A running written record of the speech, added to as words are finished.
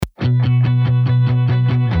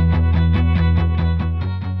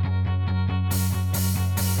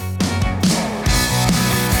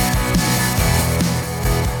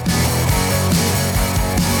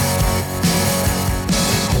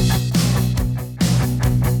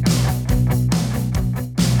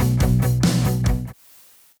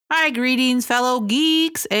Greetings, fellow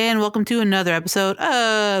geeks, and welcome to another episode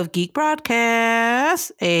of Geek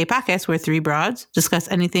Broadcast, a podcast where three broads discuss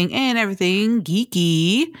anything and everything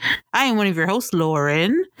geeky. I am one of your hosts,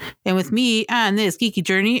 Lauren, and with me on this geeky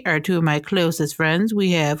journey are two of my closest friends.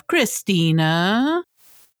 We have Christina.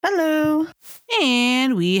 Hello.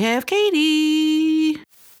 And we have Katie.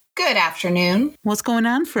 Good afternoon. What's going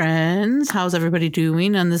on, friends? How's everybody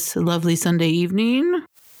doing on this lovely Sunday evening?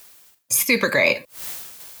 Super great.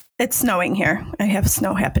 It's snowing here. I have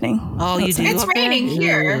snow happening. Oh, you do? It's raining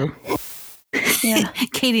here. Yeah.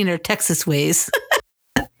 Katie and her Texas ways.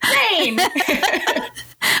 Rain.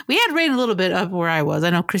 We had rain a little bit up where I was.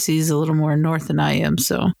 I know Chrissy's a little more north than I am,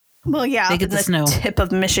 so. Well, yeah, they get the snow. Tip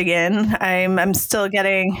of Michigan. I'm still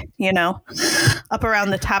getting, up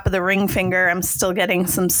around the top of the ring finger. I'm still getting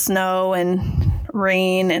some snow and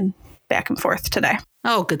rain and back and forth today.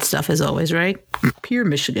 Oh, good stuff as always, right? Pure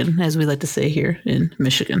Michigan, as we like to say here in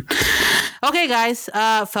Michigan. Okay, guys.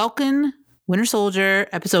 Falcon, Winter Soldier,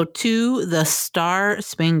 Episode 2, The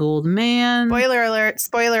Star-Spangled Man. Spoiler alert.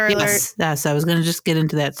 Spoiler alert. Yes, I was going to just get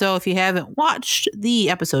into that. So if you haven't watched the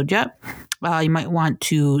episode yet, you might want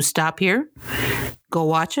to stop here, go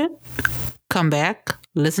watch it, come back,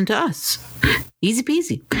 listen to us. Easy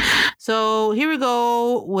peasy. So here we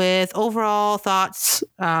go with overall thoughts.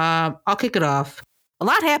 I'll kick it off. A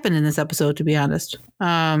lot happened in this episode, to be honest.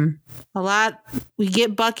 A lot. We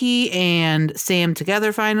get Bucky and Sam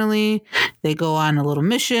together finally. They go on a little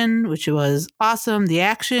mission, which was awesome. The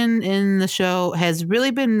action in the show has really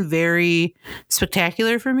been very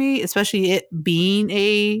spectacular for me, especially it being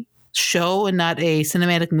a show and not a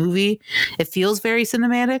cinematic movie. It feels very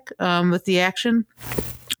cinematic with the action.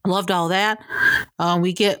 Loved all that.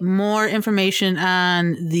 We get more information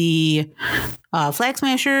on the Flag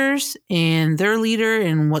Smashers and their leader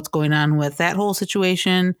and what's going on with that whole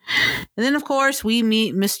situation. And then, of course, we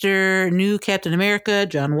meet Mr. New Captain America,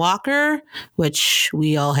 John Walker, which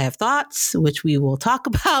we all have thoughts, which we will talk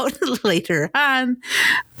about later on.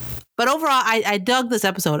 But overall, I dug this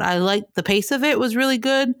episode. I liked the pace of it was really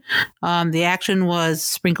good. The action was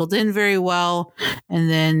sprinkled in very well. And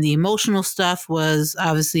then the emotional stuff was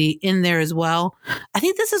obviously in there as well. I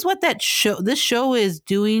think this is what this show is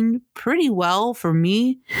doing pretty well for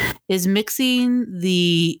me, is mixing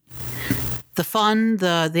the fun,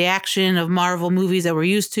 the action of Marvel movies that we're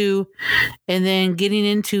used to, and then getting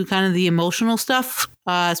into kind of the emotional stuff,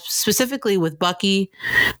 specifically with Bucky.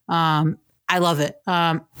 I love it.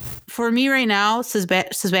 For me right now,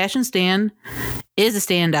 Sebastian Stan is a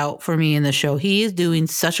standout for me in the show. He is doing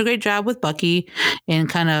such a great job with Bucky and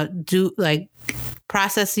kind of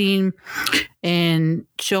processing and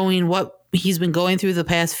showing what he's been going through the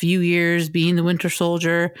past few years being the Winter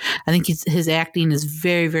Soldier. I think his acting is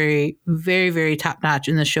very, very, very, very top notch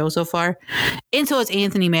in the show so far. And so it's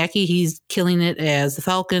Anthony Mackie. He's killing it as the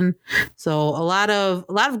Falcon. So a lot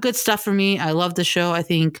of good stuff for me. I love the show. I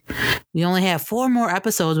think we only have 4 more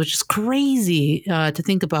episodes, which is crazy to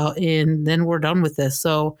think about. And then we're done with this.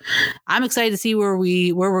 So I'm excited to see where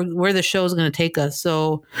the show is going to take us.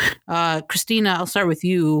 So Christina, I'll start with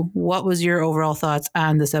you. What was your overall thoughts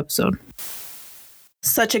on this episode?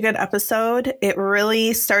 Such a good episode. It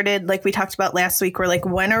really started, like we talked about last week, we're like,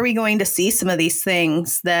 when are we going to see some of these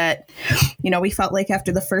things that, we felt like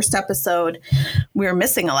after the first episode, we were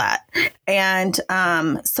missing a lot. And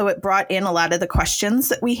so it brought in a lot of the questions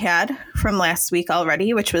that we had from last week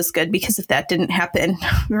already, which was good because if that didn't happen,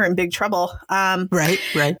 we were in big trouble. Right.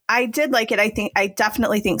 I did like it. I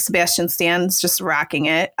definitely think Sebastian Stan's just rocking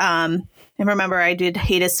it. And remember, I did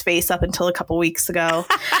hate his face up until a couple weeks ago.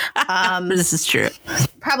 This is true.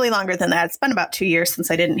 Probably longer than that. It's been about 2 years since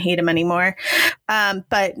I didn't hate him anymore.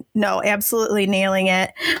 But no, absolutely nailing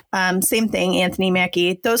it. Same thing, Anthony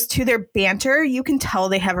Mackie. Those two, their banter, you can tell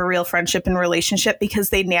they have a real friendship and relationship because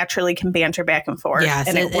they naturally can banter back and forth. Yes,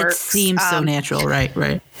 and it works. It seems so natural.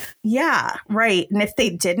 Right. Yeah, right. And if they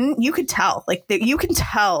didn't, you could tell. You can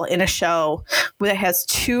tell in a show that has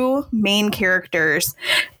 2 main characters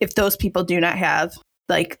if those people do not have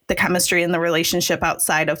the chemistry and the relationship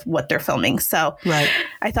outside of what they're filming. So right.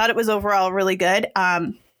 I thought it was overall really good.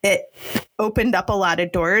 It opened up a lot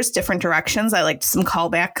of doors, different directions. I liked some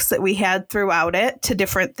callbacks that we had throughout it to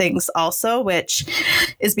different things also, which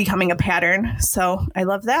is becoming a pattern. So I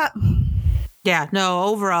love that. Yeah, no,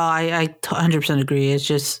 overall, I 100% agree.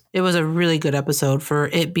 It was a really good episode for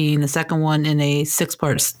it being the second one in a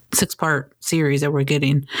six-part series that we're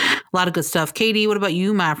getting. A lot of good stuff. Katie, what about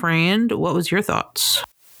you, my friend? What was your thoughts?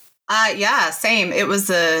 Yeah, same. It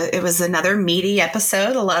was another meaty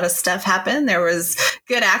episode. A lot of stuff happened. There was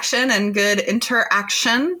good action and good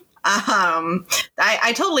interaction.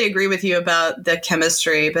 I totally agree with you about the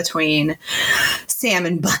chemistry between Sam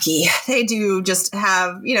and Bucky. They do just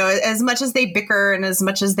have, as much as they bicker and as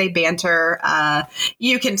much as they banter,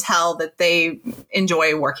 you can tell that they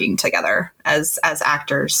enjoy working together as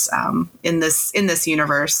actors in this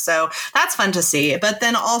universe. So that's fun to see. But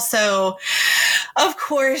then also, of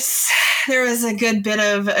course, there was a good bit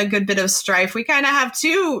of strife. We kind of have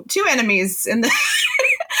two enemies in the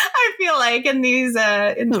I feel like in these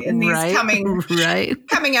right,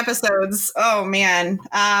 coming episodes. Oh man.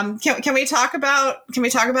 Can we talk about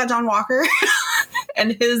John Walker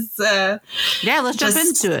and his let's jump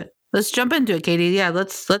into it. Let's jump into it, Katie. Yeah,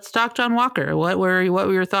 let's talk John Walker. What were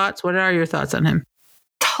your thoughts? What are your thoughts on him?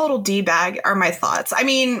 Total D-bag are my thoughts. I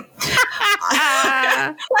mean,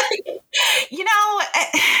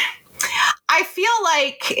 I feel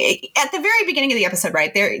like at the very beginning of the episode,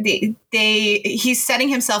 right there, he's setting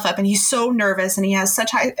himself up and he's so nervous and he has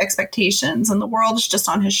such high expectations and the world is just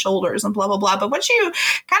on his shoulders and blah, blah, blah. But once you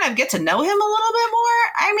kind of get to know him a little bit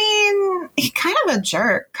more, I mean, he's kind of a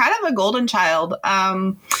jerk, kind of a golden child.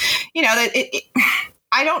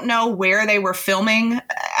 I don't know where they were filming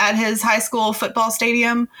at his high school football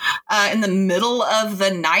stadium in the middle of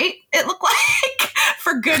the night, it looked like,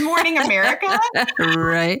 for Good Morning America.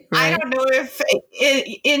 Right. I don't know if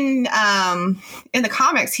in the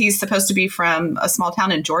comics he's supposed to be from a small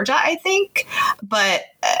town in Georgia, I think. But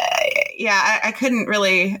I couldn't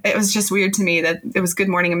really. It was just weird to me that it was Good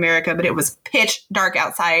Morning America, but it was pitch dark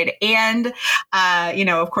outside. And,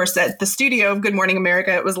 of course, at the studio of Good Morning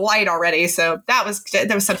America, it was light already. So that was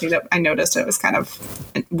something that I noticed. It was kind of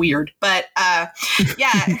weird. But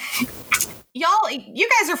y'all, you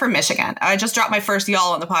guys are from Michigan. I just dropped my first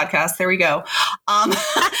y'all on the podcast. There we go. I'm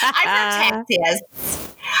from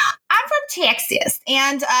Texas.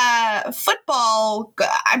 And football,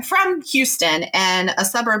 I'm from Houston, and a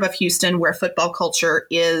suburb of Houston where football culture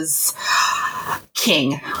is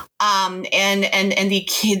king. And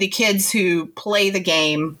the kids who play the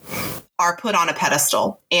game are put on a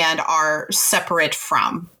pedestal and are separate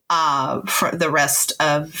from the rest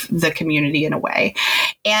of the community in a way.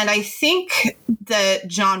 And I think that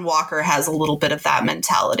John Walker has a little bit of that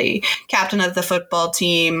mentality. Captain of the football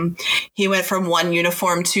team, he went from one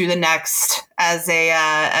uniform to the next as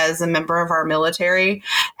a member of our military,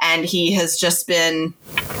 and he has just been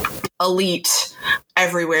elite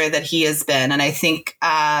everywhere that he has been. And I think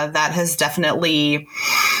that has definitely,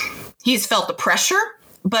 he's felt the pressure,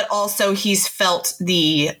 but also he's felt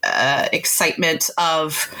the excitement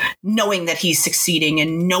of knowing that he's succeeding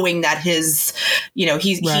and knowing that he's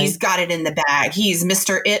got it in the bag. He's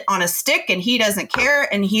Mr. It on a stick and he doesn't care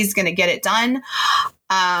and he's going to get it done.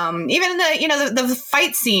 Even the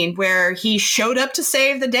fight scene where he showed up to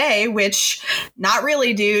save the day, which not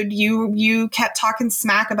really, dude. You kept talking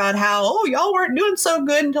smack about how, y'all weren't doing so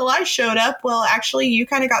good until I showed up. Well, actually, you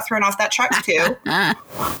kind of got thrown off that truck too.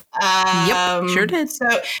 Yep, sure did. So,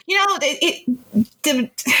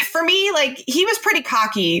 for me, like, he was pretty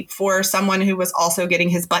cocky for someone who was also getting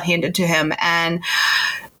his butt handed to him. And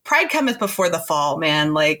pride cometh before the fall,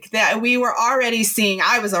 man. Like that, I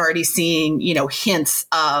was already seeing, hints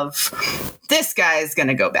of this guy is going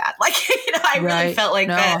to go bad. Like, I really felt like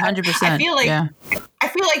that. 100%. I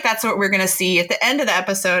feel like that's what we're going to see at the end of the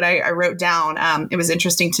episode. I wrote down, it was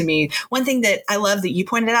interesting to me. One thing that I love that you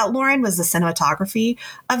pointed out, Lauren, was the cinematography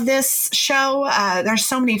of this show. There's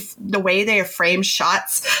so many, the way they have framed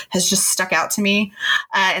shots has just stuck out to me.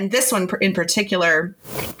 And this one in particular,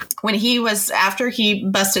 when after he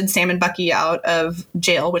busted Sam and Bucky out of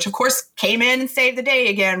jail, which of course came in and saved the day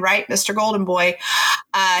again, right? Mr. Golden Boy,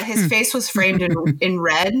 his face was framed in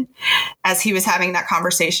red as he was having that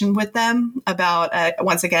conversation with them about,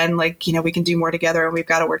 once again, like, we can do more together and we've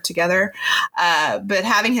got to work together. But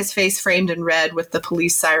having his face framed in red with the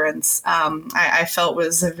police sirens, I felt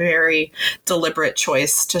was a very deliberate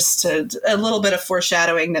choice, just a little bit of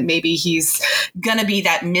foreshadowing that maybe he's going to be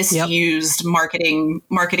that misused marketing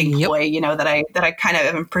ploy, that I kind of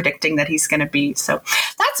am predicting that he's going to be. So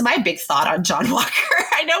that's my big thought on John Walker.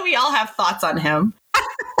 I know we all have thoughts on him.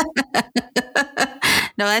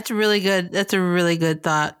 No, that's really good. That's a really good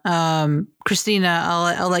thought. Christina,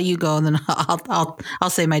 I'll let you go, and then I'll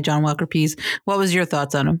say my John Walker piece. What was your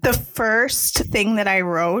thoughts on him? The first thing that I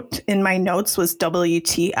wrote in my notes was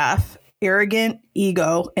WTF, arrogant,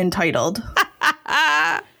 ego, entitled.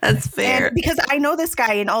 That's fair. And because I know this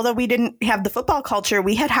guy, and although we didn't have the football culture,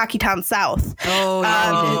 we had Hockey Town South.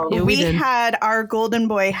 Oh, yeah, we did. had our Golden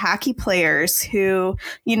Boy hockey players who,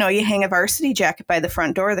 you hang a varsity jacket by the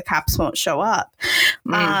front door, the cops won't show up.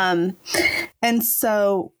 And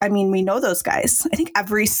so, I mean, we know those guys. I think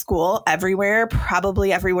every school, everywhere,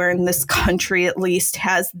 probably everywhere in this country at least,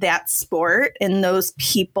 has that sport and those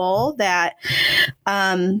people that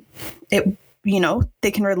they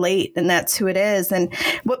can relate, and that's who it is. And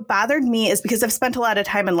what bothered me is because I've spent a lot of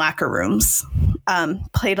time in locker rooms,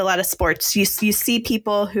 played a lot of sports. You see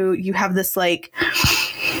people who you have this, like,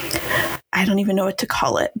 I don't even know what to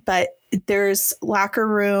call it, but there's locker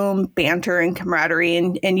room banter and camaraderie,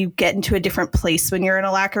 and you get into a different place when you're in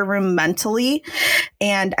a locker room mentally.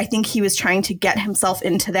 And I think he was trying to get himself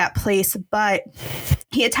into that place, but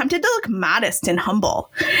he attempted to look modest and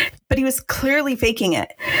humble, but he was clearly faking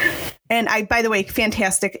it. And by the way,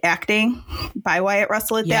 fantastic acting by Wyatt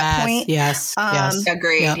Russell at that point. Yes.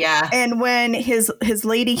 Agreed. Yep. Yeah. And when his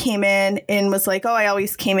lady came in and was like, "Oh, I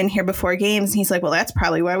always came in here before games," and he's like, "Well, that's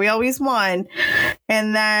probably why we always won."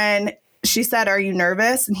 And then she said, "Are you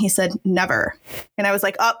nervous?" And he said, "Never." And I was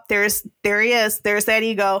like, "Oh, there he is. There's that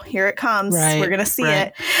ego. Here it comes. Right, We're going to see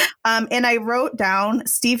it." And I wrote down,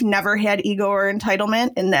 Steve never had ego or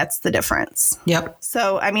entitlement, and that's the difference. Yep.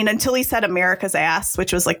 So, I mean, until he said America's ass,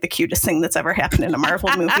 which was like the cutest thing that's ever happened in a Marvel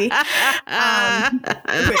movie.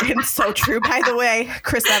 And so true, by the way.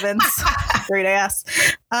 Chris Evans, great ass.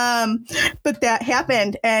 But that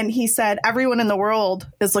happened. And he said, everyone in the world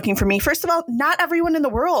is looking for me. First of all, not everyone in the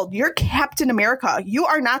world. You're Captain America. You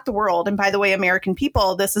are not the world. And by the way, American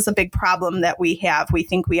people, this is a big problem that we have. We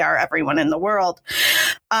think we are everyone in the world.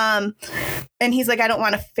 And he's like, I don't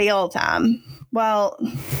want to fail them. Well,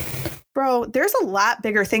 bro, there's a lot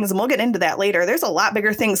bigger things, and we'll get into that later. There's a lot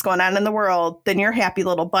bigger things going on in the world than your happy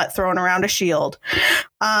little butt throwing around a shield.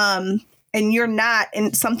 And you're not.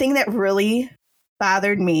 And something that really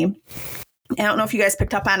bothered me, I don't know if you guys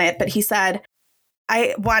picked up on it, but he said,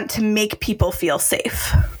 I want to make people feel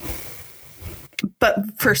safe.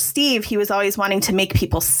 But for Steve, he was always wanting to make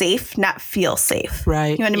people safe, not feel safe.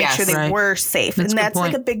 Right. He wanted to make sure they were safe. That's and that's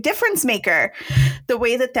like a big difference maker, the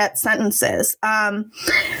way that sentence is.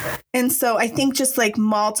 And so I think just like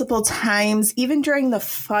multiple times, even during the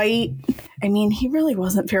fight, I mean, he really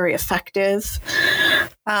wasn't very effective.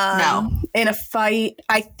 No. In a fight,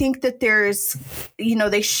 I think that there's,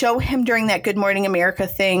 they show him during that Good Morning America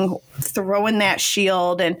thing, throwing that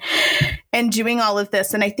shield and doing all of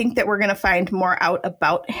this. And I think that we're going to find more out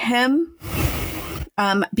about him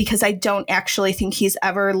because I don't actually think he's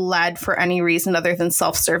ever led for any reason other than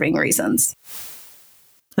self-serving reasons.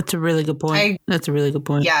 That's a really good point. That's a really good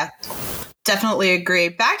point. Yeah. Definitely agree.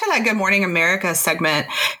 Back to that Good Morning America segment.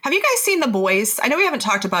 Have you guys seen The Boys? I know we haven't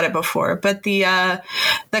talked about it before, but the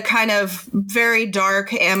kind of very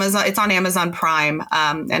dark Amazon, it's on Amazon Prime.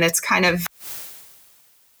 And it's kind of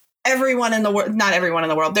everyone in the world, not everyone in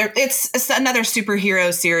the world. It's another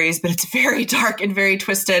superhero series, but it's very dark and very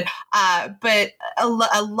twisted. But a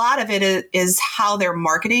lot of it is how they're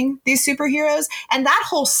marketing these superheroes. And that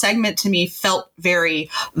whole segment to me felt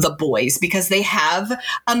very The Boys because they have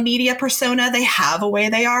a media persona. They have a way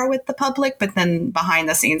they are with the public, but then behind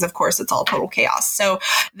the scenes, of course, it's all total chaos. So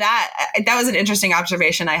that was an interesting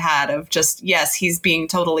observation I had of just, yes, he's being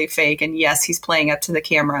totally fake. And yes, he's playing up to the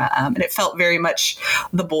camera. And it felt very much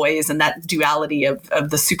The Boys and that duality of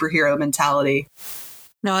the superhero mentality.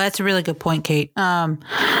 No, that's a really good point, Kate.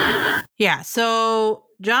 Yeah. So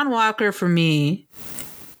John Walker, for me,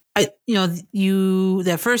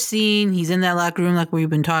 that first scene, he's in that locker room like we've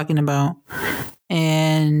been talking about,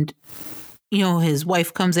 and his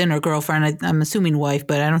wife comes in, or girlfriend. I'm assuming wife,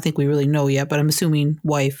 but I don't think we really know yet. But I'm assuming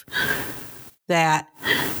wife. That.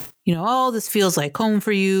 This feels like home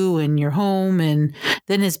for you and you're home. And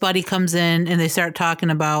then his buddy comes in and they start talking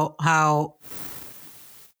about how,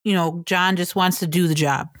 John just wants to do the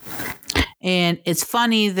job. And it's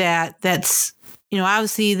funny that's,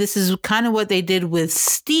 obviously this is kind of what they did with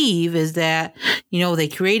Steve is that, they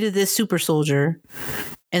created this super soldier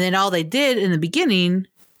and then all they did in the beginning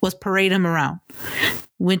was parade him around.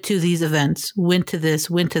 Went to these events, went to this,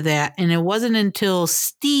 went to that. And it wasn't until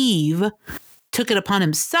Steve took it upon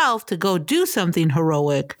himself to go do something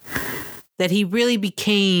heroic that he really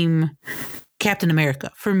became Captain America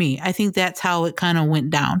for me. I think that's how it kind of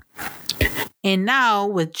went down. And now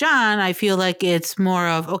with John, I feel like it's more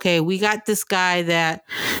of, okay, we got this guy that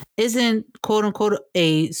isn't quote unquote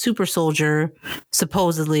a super soldier,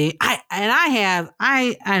 supposedly. I'm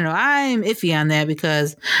iffy on that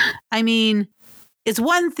because I mean, it's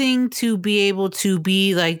one thing to be able to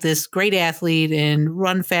be like this great athlete and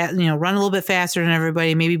run fast, run a little bit faster than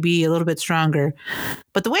everybody, maybe be a little bit stronger.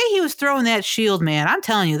 But the way he was throwing that shield, man, I'm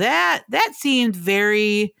telling you, that seemed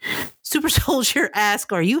very super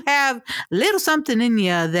soldier-esque, or you have a little something in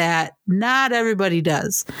you that not everybody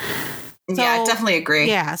does. So, yeah, I definitely agree.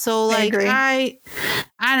 Yeah, so like I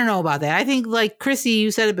don't know about that. I think like Chrissy,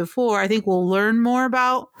 you said it before, I think we'll learn more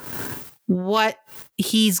about what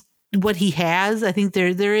he has. I think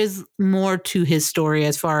there is more to his story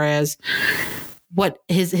as far as what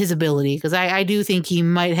his ability, because I do think he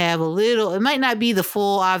might have a little, it might not be the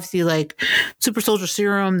full, obviously, like super soldier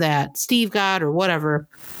serum that Steve got or whatever,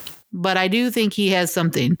 but I do think he has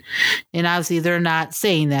something. And obviously they're not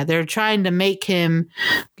saying that. They're trying to make him,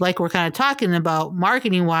 like we're kind of talking about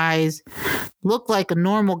marketing wise, look like a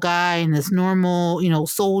normal guy and this normal,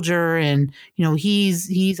 soldier. And,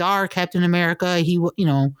 he's our Captain America,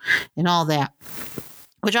 and all that,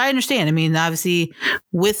 which I understand. I mean, obviously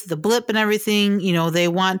with the blip and everything, they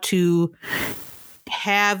want to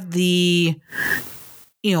have the,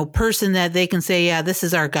 person that they can say, yeah, this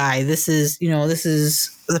is our guy. This is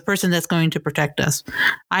the person that's going to protect us.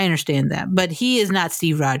 I understand that, but he is not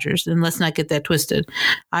Steve Rogers, and let's not get that twisted.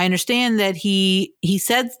 I understand that he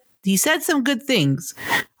said some good things.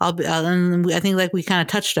 I think like we kind of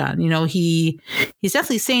touched on, he's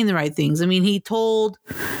definitely saying the right things. I mean, he told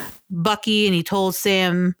Bucky and he told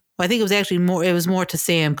Sam, I think it was more to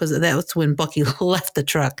Sam, because that was when Bucky left the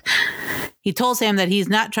truck. He told Sam that he's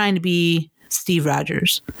not trying to be Steve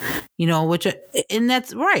Rogers, and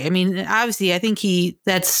that's right. I mean, obviously I think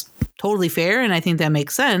that's totally fair. And I think that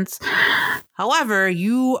makes sense. However,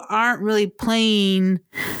 you aren't really playing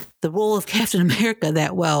the role of Captain America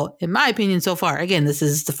that well, in my opinion, so far. Again, this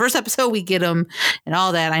is the first episode we get him and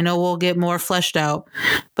all that. I know we'll get more fleshed out,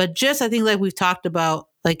 but just, I think like we've talked about,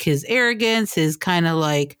 like his arrogance, his kind of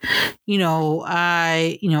like,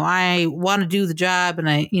 I want to do the job and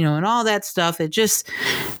and all that stuff.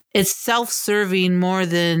 It's self-serving more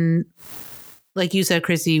than, like you said,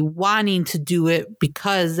 Chrissy, wanting to do it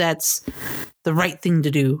because that's the right thing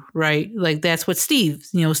to do, right? Like that's what Steve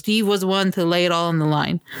was the one to lay it all on the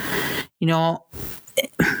line.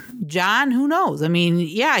 John, who knows? I mean,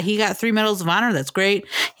 yeah, he got 3 medals of honor. That's great.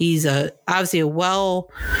 He's obviously a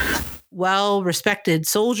well-respected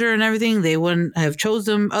soldier and everything. They wouldn't have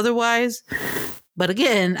chosen him otherwise. But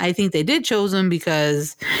again, I think they did choose him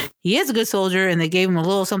because he is a good soldier, and they gave him a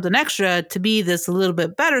little something extra to be this a little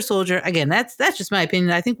bit better soldier. Again, that's just my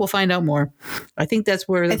opinion. I think we'll find out more. I think that's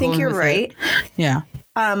where I think you're right. Yeah.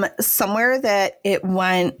 Somewhere that it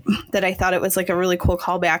went that I thought it was like a really cool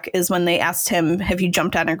callback is when they asked him, "Have you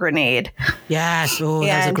jumped on a grenade?" Yes. Oh,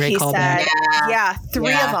 that's a great callback. Yeah,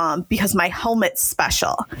 3 of them because my helmet's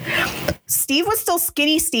special. Steve was still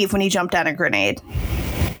skinny Steve when he jumped on a grenade.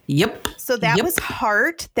 Yep. So that was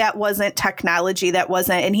heart. That wasn't technology. That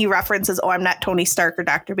wasn't. And he references, "Oh, I'm not Tony Stark or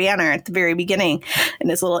Dr. Banner" at the very beginning in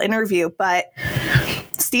his little interview. But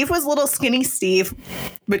Steve was little skinny Steve,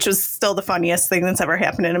 which was still the funniest thing that's ever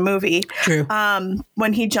happened in a movie. True.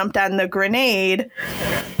 When he jumped on the grenade.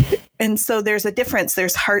 And so there's a difference.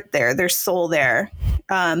 There's heart there. There's soul there.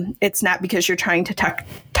 It's not because you're trying to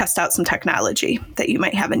test out some technology that you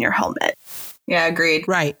might have in your helmet. Yeah, agreed.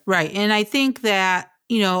 Right. And I think that,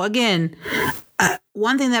 again,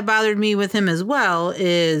 one thing that bothered me with him as well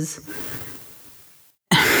is,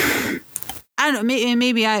 I don't know,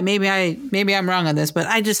 maybe I'm wrong on this, but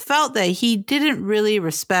I just felt that he didn't really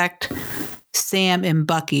respect Sam and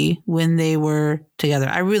Bucky when they were together.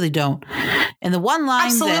 I really don't. And the one line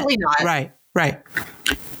absolutely not. Right.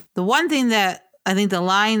 The one thing that I think the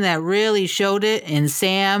line that really showed it, and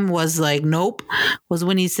Sam was like, nope, was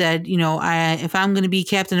when he said, if I'm going to be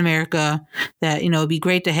Captain America, that, it'd be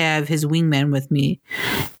great to have his wingman with me.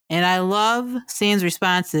 And I love Sam's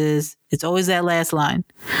responses. It's always that last line.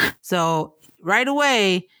 So right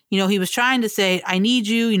away, he was trying to say, I need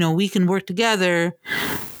you, we can work together.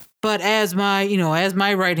 But as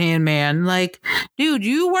my right-hand man, like, dude,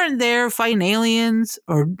 you weren't there fighting aliens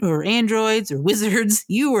or androids or wizards.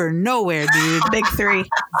 You were nowhere, dude. The big three.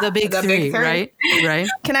 The big three, right?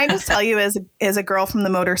 Can I just tell you, as a girl from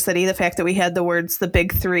the Motor City, the fact that we had the words "the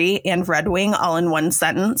big three" and "Red Wing" all in one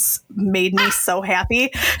sentence made me so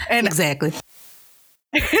happy. And exactly.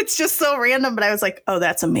 It's just so random, but I was like, oh,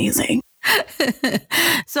 that's amazing.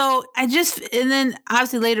 So and then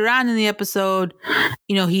obviously later on in the episode,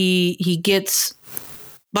 he gets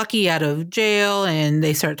Bucky out of jail and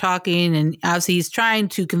they start talking, and obviously he's trying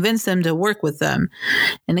to convince them to work with them.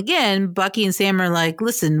 And again, Bucky and Sam are like,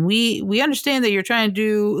 listen, we understand that you're trying to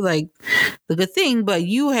do like the good thing, but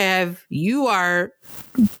you are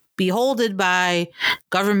beholden by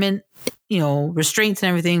government, restraints and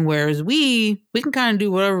everything, whereas we can kind of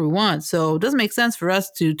do whatever we want. So it doesn't make sense for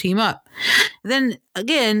us to team up. Then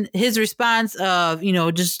again, his response of,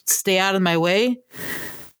 just stay out of my way.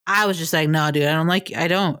 I was just like, no, dude, I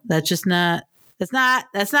don't. That's not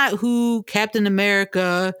who Captain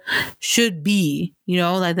America should be.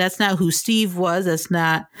 That's not who Steve was. That's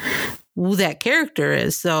not who that character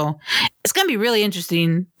is. So it's going to be really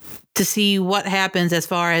interesting to see what happens as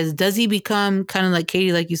far as, does he become kind of like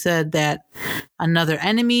Katie, like you said, that another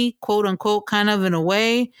enemy, quote unquote, kind of in a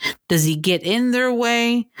way? Does he get in their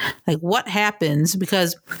way? Like, what happens?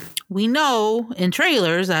 Because we know in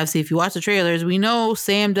trailers, obviously, if you watch the trailers, we know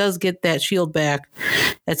Sam does get that shield back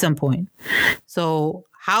at some point. So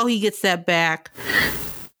how he gets that back,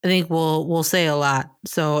 I think we'll say a lot.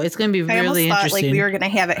 So it's going to be really interesting. I almost thought like we were going to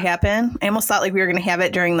have it happen. I almost thought like we were going to have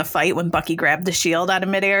it during the fight when Bucky grabbed the shield out of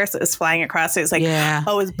midair. So it was flying across. It was like,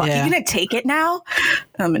 is Bucky going to take it now?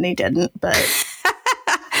 And he didn't. But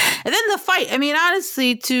and then the fight. I mean,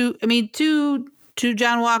 honestly, to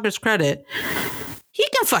John Walker's credit, he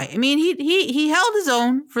can fight. I mean, he held his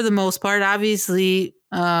own for the most part. Obviously,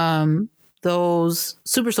 those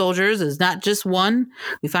super soldiers is not just one.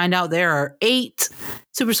 We find out there are 8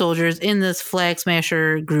 super soldiers in this Flag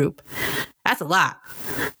Smasher group. That's a lot.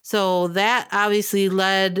 So that obviously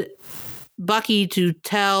led Bucky to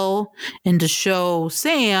tell and to show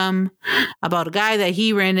Sam about a guy that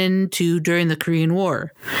he ran into during the Korean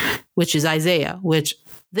War, which is Isaiah, which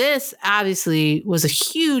this obviously was a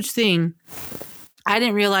huge thing. I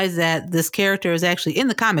didn't realize that this character is actually in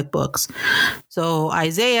the comic books. So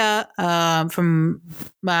Isaiah, from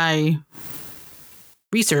my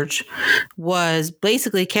research, was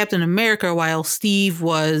basically Captain America while Steve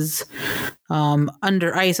was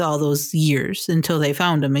under ice all those years until they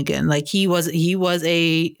found him again. Like he was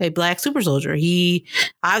a black super soldier. He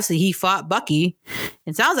fought Bucky,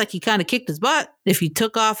 and sounds like he kind of kicked his butt if he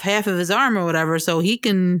took off half of his arm or whatever. So he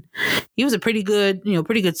was a pretty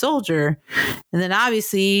good soldier. And then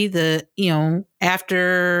obviously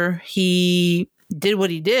after he did what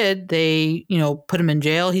he did, they, put him in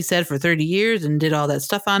jail, he said, for 30 years and did all that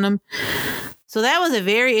stuff on him. So that was a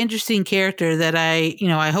very interesting character that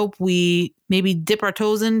I hope we maybe dip our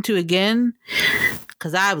toes into again,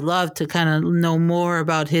 because I would love to kind of know more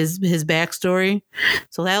about his backstory.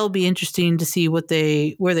 So that'll be interesting to see where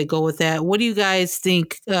they go with that. What do you guys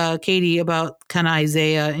think, Katie, about kind of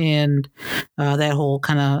Isaiah and that whole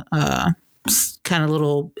kind of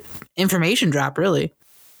little information drop, really?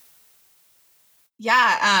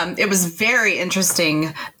 Yeah, it was very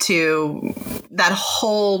interesting to that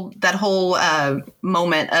whole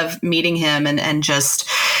moment of meeting him and just,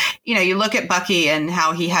 you look at Bucky and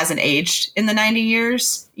how he hasn't aged in the 90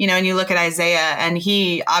 years, and you look at Isaiah and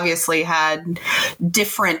he obviously had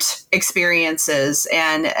different experiences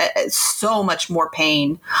and so much more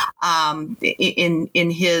pain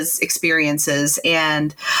in his experiences.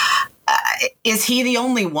 And is he the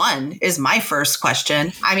only one is my first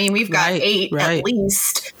question. I mean, we've got 8 at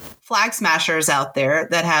least Flag Smashers out there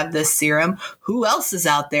that have this serum. Who else is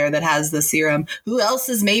out there that has the serum? Who else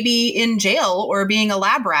is maybe in jail or being a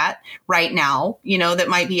lab rat right now, that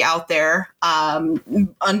might be out there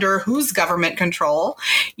under whose government control?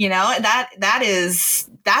 That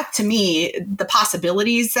to me, the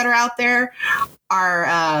possibilities that are out there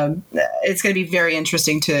are it's going to be very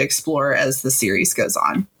interesting to explore as the series goes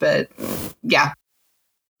on. But yeah.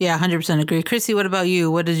 Yeah, 100% agree. Chrissy, what about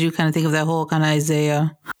you? What did you kind of think of that whole kind of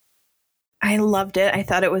Isaiah? I loved it. I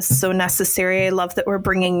thought it was so necessary. I love that we're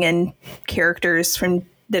bringing in characters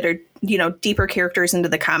that are, deeper characters into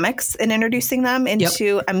the comics and introducing them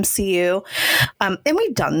into MCU. And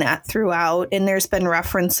we've done that throughout. And there's been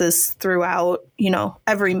references throughout,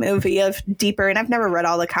 every movie of deeper. And I've never read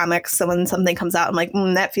all the comics. So when something comes out, I'm like,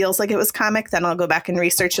 that feels like it was comic. Then I'll go back and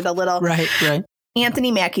research it a little. Right.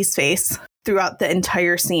 Anthony Mackie's face throughout the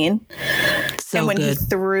entire scene. So and when good. he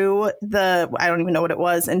threw I don't even know what it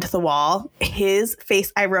was, into the wall, his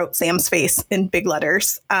face, I wrote Sam's face in big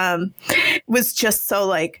letters, was just so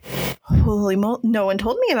like, holy no one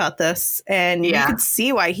told me about this. And you could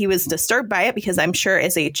see why he was disturbed by it, because I'm sure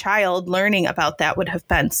as a child learning about that would have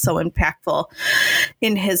been so impactful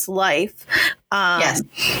in his life. Yes.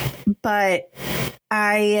 But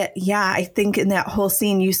I think in that whole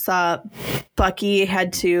scene, you saw Bucky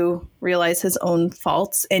had to realize his own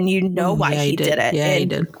faults, and why he did it. Yeah, he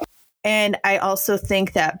did. And I also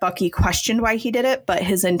think that Bucky questioned why he did it, but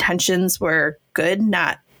his intentions were good,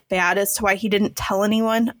 not bad, as to why he didn't tell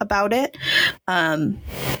anyone about it. And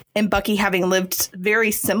Bucky, having lived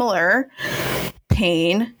very similar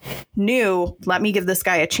pain, knew, let me give this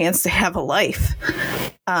guy a chance to have a life.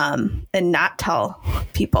 and not tell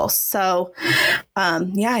people. So,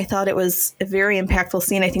 I thought it was a very impactful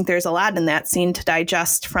scene. I think there's a lot in that scene to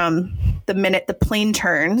digest from the minute the plane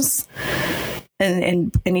turns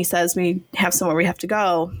and he says, we have somewhere we have to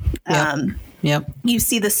go. Yep. You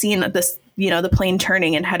see the scene of this, the plane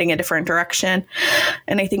turning and heading a different direction.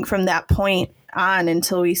 And I think from that point on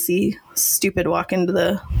until we see Stupid walk into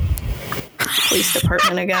the police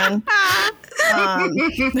department again, I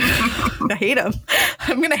hate him.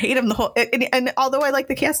 I'm going to hate him the whole, and although I like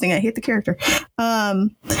the casting, I hate the character.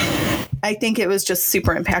 I think it was just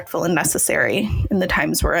super impactful and necessary in the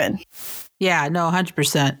times we're in. Yeah, no,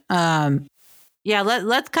 100%.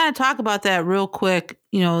 Let's kind of talk about that real quick.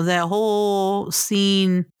 That whole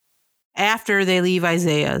scene after they leave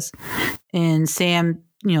Isaiah's and Sam,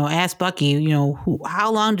 asked Bucky,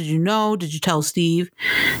 how long did you know? Did you tell Steve?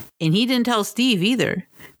 And he didn't tell Steve either,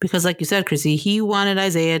 because like you said, Chrissy, he wanted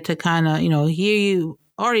Isaiah to kind of, he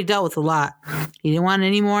already dealt with a lot. He didn't want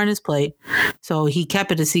any more on his plate. So he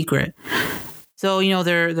kept it a secret. So,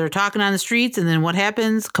 they're talking on the streets, and then what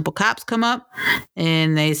happens? A couple cops come up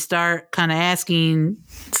and they start kind of asking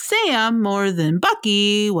Sam more than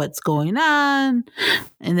Bucky what's going on.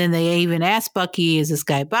 And then they even ask Bucky, is this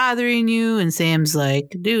guy bothering you? And Sam's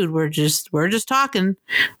like, dude, we're just talking.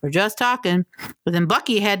 We're just talking. But then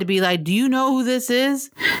Bucky had to be like, do you know who this is?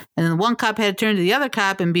 And then one cop had to turn to the other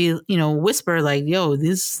cop and be, whisper like, yo,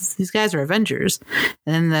 these guys are Avengers.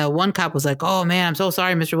 And then the one cop was like, oh man, I'm so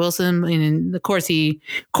sorry, Mr. Wilson. And of course he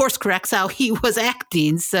course corrects how he was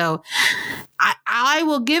acting. So I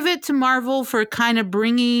will give it to Marvel for kind of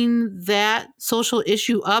bringing that social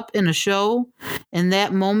issue up in a show in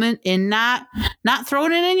that moment and not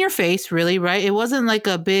throwing it in your face, really, right? It wasn't like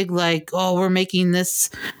a big like, oh, we're making this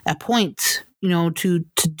a point, to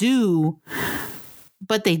do,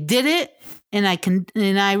 but they did it. And I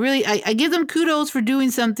give them kudos for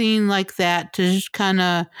doing something like that to just kind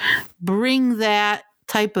of bring that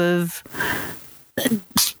type of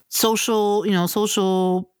social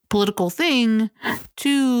political thing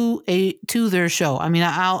to their show. I mean,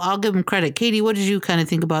 I'll give them credit. Katie, what did you kind of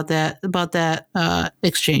think about that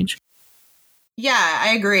exchange? Yeah,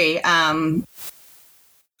 I agree. I'm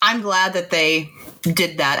glad that they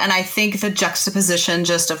did that. And I think the juxtaposition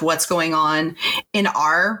just of what's going on in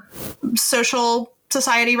our social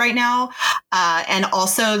society right now, and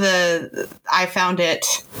also I found it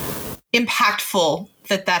impactful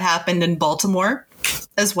that happened in Baltimore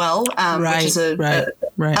as well, which is a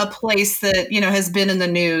place that, has been in the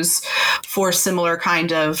news for similar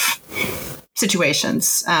kind of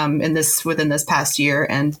situations within this past year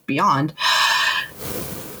and beyond.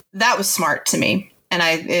 That was smart to me,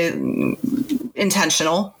 and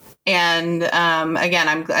intentional. And again,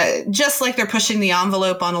 I'm just like they're pushing the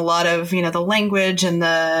envelope on a lot of the language and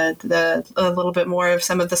the a little bit more of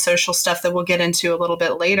some of the social stuff that we'll get into a little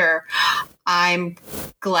bit later. I'm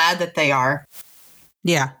glad that they are.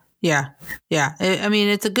 Yeah. I mean,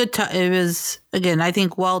 it's a good it was, again, I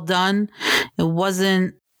think well done. It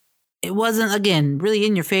wasn't again really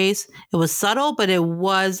in your face. It was subtle, but it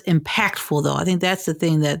was impactful though. I think that's the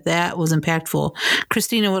thing that was impactful.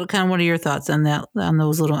 Christina, what are your thoughts on that, in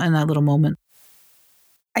that little moment?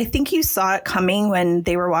 I think you saw it coming when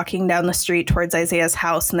they were walking down the street towards Isaiah's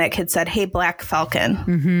house and that kid said, "Hey, Black Falcon."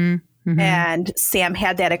 Mm-hmm. Mm-hmm. And Sam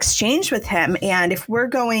had that exchange with him. And if we're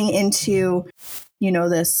going into,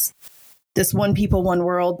 this one people, one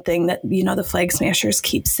world thing that, the Flag Smashers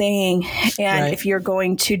keep saying, and if you're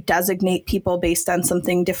going to designate people based on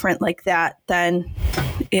something different like that, then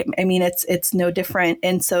it's no different.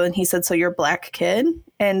 And he said, so you're a black kid.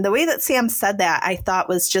 And the way that Sam said that, I thought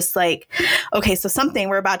was just like, okay, so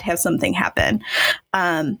we're about to have something happen.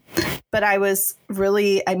 But I was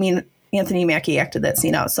really, Anthony Mackie acted that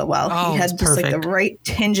scene out so well. Oh, he had just like the right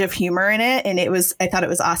tinge of humor in it. And I thought it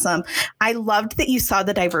was awesome. I loved that you saw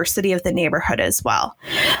the diversity of the neighborhood as well.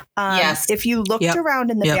 Yes. If you looked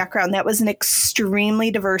around in the background, that was an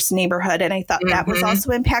extremely diverse neighborhood. And I thought that was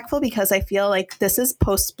also impactful because I feel like this is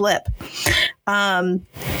post-blip.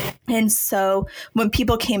 And so when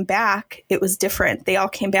people came back, it was different. They all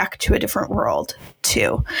came back to a different world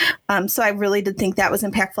too. So I really did think that was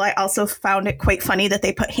impactful. I also found it quite funny that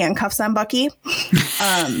they put handcuffs on Bucky.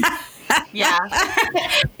 Yeah.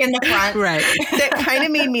 In the front. Right. That kind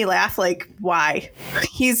of made me laugh. Like, why?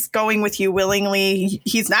 He's going with you willingly.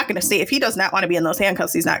 He's not going to stay. If he does not want to be in those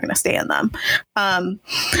handcuffs, he's not going to stay in them.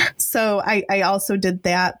 So I also did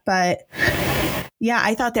that. But yeah,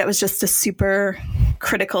 I thought that was just a super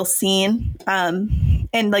critical scene.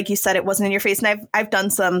 And like you said, it wasn't in your face. And I've done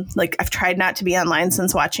some, like, I've tried not to be online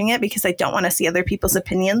since watching it because I don't want to see other people's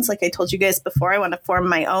opinions. Like I told you guys before, I want to form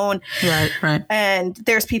my own. Right. And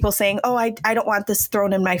there's people saying, oh, I don't want this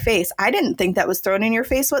thrown in my face. I didn't think that was thrown in your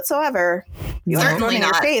face whatsoever. You want it thrown in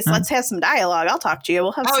your face? Let's have some dialogue. I'll talk to you.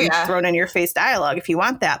 We'll have some thrown in your face dialogue if you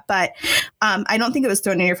want that. But I don't think it was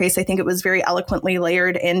thrown in your face. I think it was very eloquently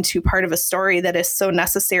layered into part of a story that is so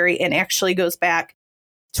necessary and actually goes back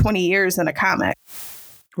 20 years in a comic.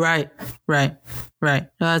 Right.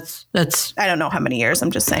 That's I don't know how many years,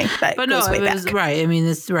 I'm just saying, but no, goes way it was back. right. I mean,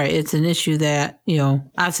 it's right. It's an issue that, you know,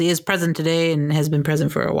 obviously is present today and has been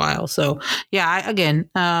present for a while. So yeah,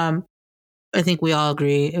 I think we all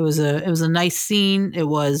agree it was a nice scene. It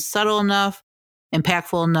was subtle enough,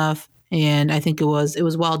 impactful enough, and I think it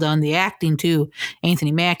was well done. The acting too.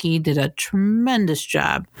 Anthony Mackie did a tremendous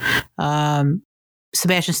job.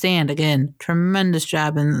 Sebastian Stan, again, tremendous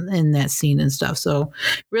job in that scene and stuff. So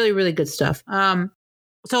really, really good stuff.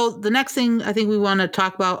 So the next thing I think we want to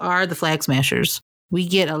talk about are the Flag Smashers. We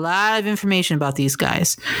get a lot of information about these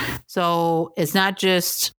guys. So it's not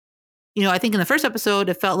just, you know, I think in the first episode,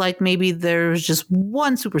 it felt like maybe there's just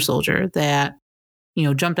one super soldier that, you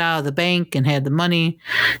know, jumped out of the bank and had the money,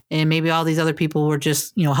 and maybe all these other people were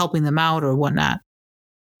just, you know, helping them out or whatnot.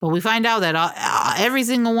 But we find out that every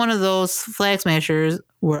single one of those Flag Smashers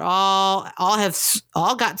were all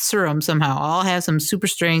got serum somehow. All have some super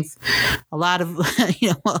strength. A lot of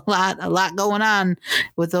a lot going on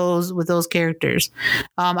with those characters.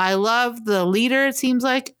 I love the leader. It seems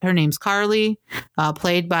like her name's Carly,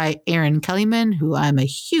 played by Erin Kellyman, who I'm a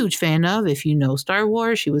huge fan of. If you know Star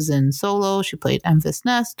Wars, she was in Solo. She played Enfys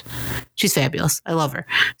Nest. She's fabulous. I love her.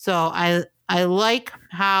 So I like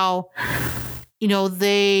how, you know,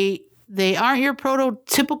 they aren't your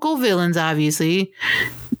prototypical villains, obviously.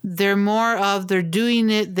 They're doing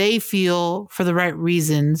it, they feel, for the right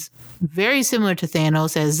reasons. Very similar to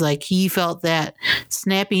Thanos, as like he felt that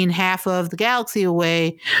snapping half of the galaxy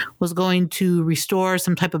away was going to restore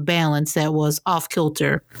some type of balance that was off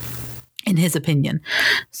kilter, in his opinion.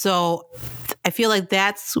 So I feel like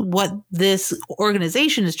that's what this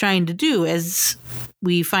organization is trying to do. As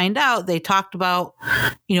we find out, they talked about,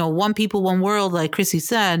 you know, one people, one world, like Chrissy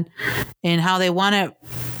said, and how they want to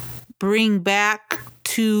bring back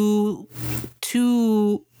to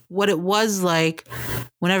what it was like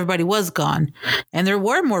when everybody was gone. And there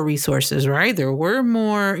were more resources, right? There were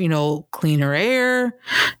more, you know, cleaner air.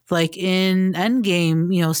 Like in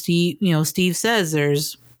Endgame, you know, Steve says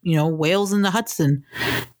there's, you know, whales in the Hudson.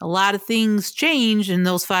 A lot of things changed in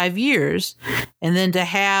those 5 years. And then to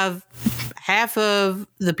have half of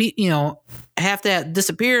half that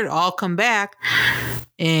disappeared all come back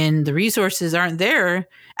and the resources aren't there,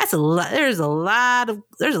 that's a lot. There's a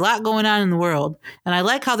lot going on in the world. And I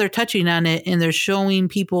like how they're touching on it and they're showing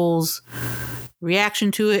people's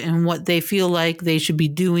reaction to it and what they feel like they should be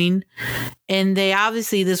doing. And they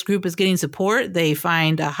obviously, this group is getting support. They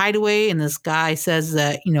find a hideaway and this guy says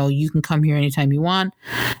that, you know, you can come here anytime you want.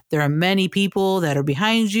 There are many people that are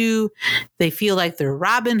behind you. They feel like they're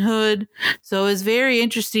Robin Hood. So it's very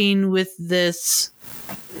interesting with this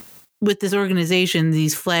organization,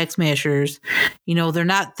 these Flag Smashers. You know, they're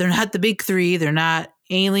not the big three. They're not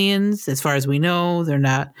aliens, as far as we know. They're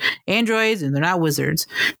not androids and they're not wizards.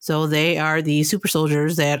 So they are the super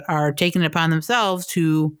soldiers that are taking it upon themselves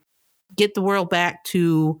to get the world back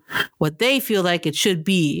to what they feel like it should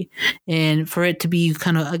be, and for it to be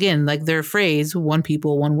kind of, again, like their phrase, one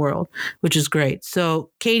people, one world, which is great. So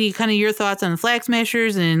Katie, kind of your thoughts on the Flag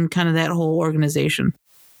Smashers and kind of that whole organization.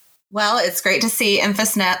 Well, it's great to see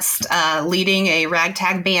Enfys Nest leading a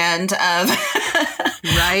ragtag band of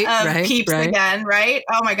peeps again, right?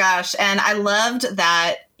 Oh my gosh. And I loved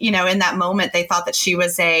that, you know, in that moment, they thought that she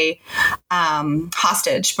was a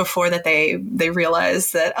hostage before that they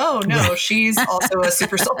realized that, oh no, she's also a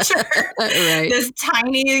super soldier. Right. This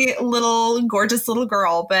tiny little, gorgeous little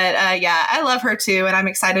girl. But yeah, I love her too. And I'm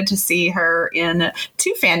excited to see her in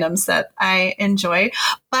 2 fandoms that I enjoy.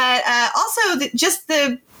 But also just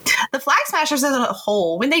the Flag Smashers as a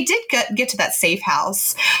whole, when they did get to that safe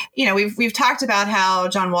house, you know, we've talked about how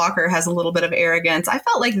John Walker has a little bit of arrogance. I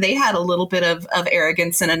felt like they had a little bit of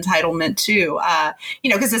arrogance and entitlement too. You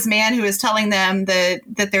know, because this man who is telling them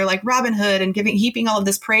that they're like Robin Hood and heaping all of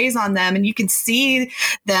this praise on them, and you can see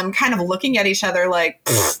them kind of looking at each other like,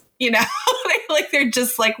 you know, like they're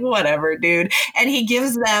just like, whatever, dude. And he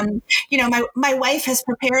gives them, you know, my wife has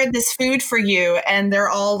prepared this food for you. And they're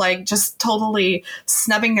all like just totally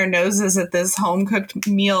snubbing their noses at this home cooked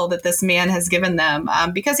meal that this man has given them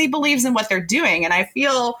because he believes in what they're doing. And I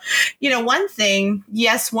feel, you know, one thing,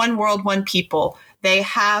 yes, one world, one people. they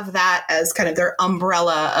have that as kind of their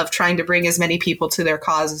umbrella of trying to bring as many people to their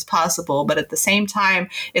cause as possible. But at the same time,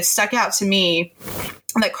 it stuck out to me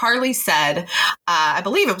that Carly said, I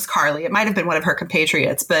believe it was Carly, it might have been one of her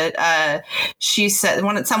compatriots, but she said,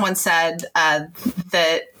 someone said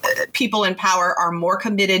that people in power are more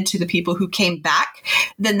committed to the people who came back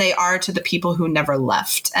than they are to the people who never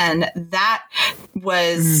left. And that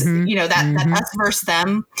was, that us versus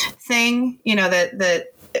them thing, that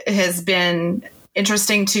has been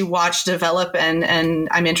interesting to watch develop, and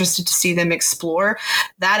I'm interested to see them explore.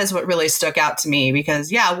 That is what really stuck out to me,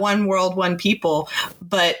 because one world, one people,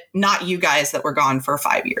 but not you guys that were gone for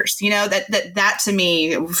 5 years. That to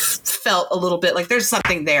me felt a little bit like there's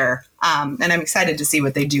something there. And I'm excited to see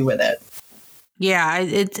what they do with it. Yeah,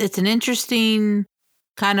 it's an interesting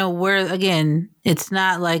kind of where, again, it's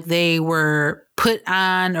not like they were put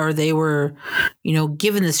on or they were,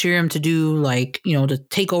 given the serum to do to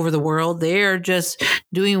take over the world. They're just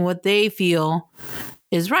doing what they feel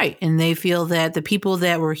is right. And they feel that the people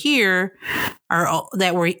that were here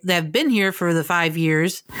that have been here for the 5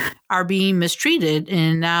 years are being mistreated.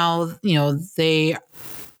 And now, they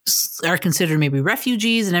are considered maybe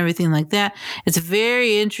refugees and everything like that. It's a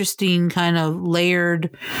very interesting kind of layered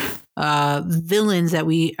villains that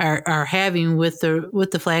we are having with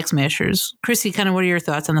the Flag Smashers. Chrissy, kind of what are your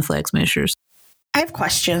thoughts on the Flag Smashers? I have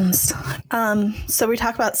questions. So we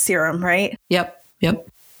talk about serum, right? Yep.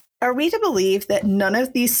 Are we to believe that none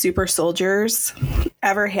of these super soldiers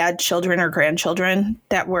ever had children or grandchildren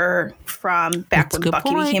that were from back when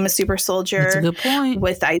Bucky became a super soldier? That's a good point.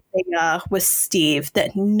 With Isaiah, with Steve,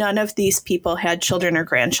 that none of these people had children or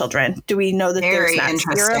grandchildren. Do we know that there's not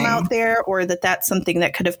serum out there, or that that's something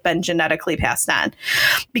that could have been genetically passed on?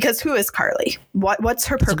 Because who is Carly? What's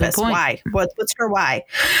her purpose? Why? What's her why?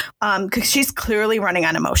 Because she's clearly running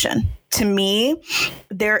on emotion. To me,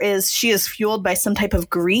 she is fueled by some type of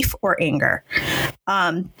grief or anger.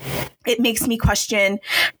 It makes me question,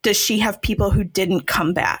 does she have people who didn't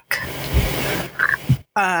come back?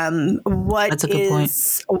 That's a good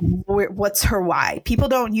point. What's her why?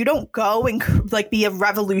 You don't go and be a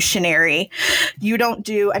revolutionary. You don't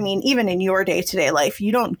do, even in your day-to-day life,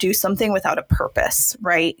 you don't do something without a purpose,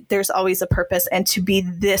 right? There's always a purpose. And to be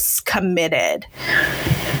this committed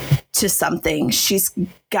to something, she's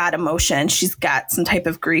got emotion, she's got some type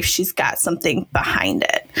of grief, she's got something behind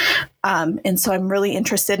it. And so I'm really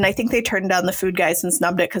interested. And I think they turned down the food guys and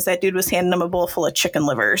snubbed it because that dude was handing them a bowl full of chicken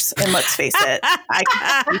livers. And let's face it, I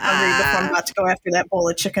can be hungry before I'm about to go after that bowl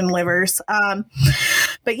of chicken livers.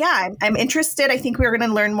 But yeah, I'm interested. I think we're going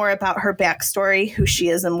to learn more about her backstory, who she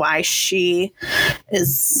is and why she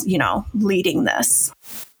is, leading this.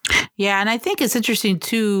 Yeah. And I think it's interesting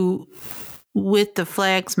too, with the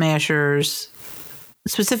Flag Smashers,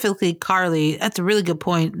 specifically Carly. That's a really good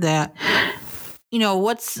point that,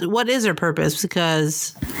 what is her purpose?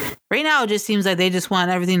 Because right now it just seems like they just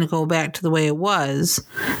want everything to go back to the way it was,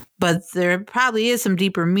 but there probably is some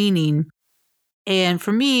deeper meaning. And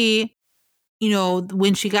for me,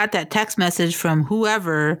 when she got that text message from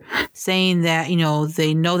whoever saying that,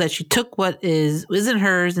 they know that she took what isn't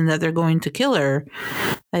hers and that they're going to kill her,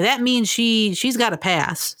 that means she's got a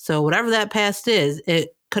past. So whatever that past is,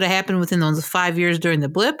 it could have happened within those 5 years during the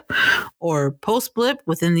blip or post blip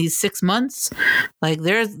within these 6 months.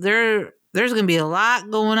 There's going to be a lot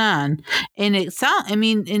going on. And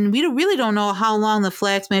and we really don't know how long the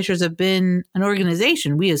Flag Smashers have been an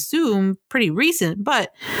organization. We assume pretty recent,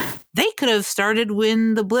 but they could have started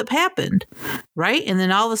when the blip happened, right? And then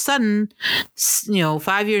all of a sudden,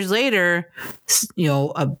 5 years later,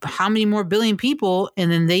 how many more billion people, and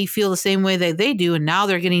then they feel the same way that they do, and now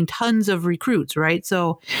they're getting tons of recruits, right?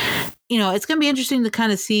 So, it's going to be interesting to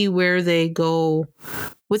kind of see where they go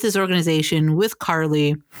with this organization, with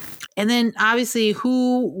Carly. And then obviously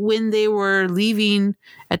when they were leaving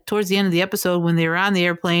towards the end of the episode, when they were on the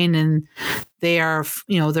airplane and they are,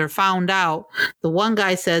 they're found out, the one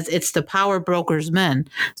guy says it's the power broker's men.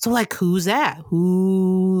 So who's that?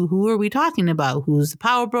 Who are we talking about? Who's the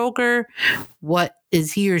power broker? What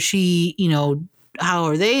is he or she, how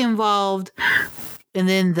are they involved? And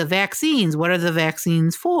then the vaccines, what are the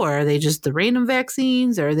vaccines for? Are they just the random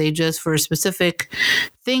vaccines? Or are they just for a specific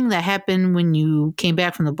thing that happened when you came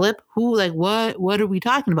back from the blip? What are we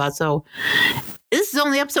talking about? So this is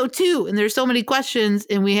only episode 2 and there's so many questions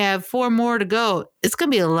and we have 4 more to go. It's going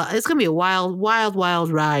to be a lot. It's going to be a wild, wild,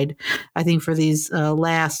 wild ride, I think, for these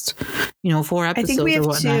last, 4 episodes.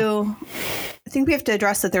 I think we have to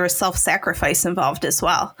address that there was self-sacrifice involved as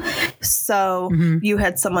well. So you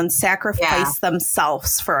had someone sacrifice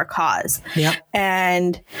themselves for a cause. Yep.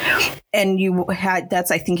 And and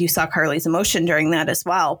I think you saw Carly's emotion during that as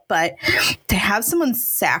well. But to have someone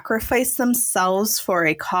sacrifice themselves for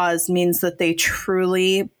a cause means that they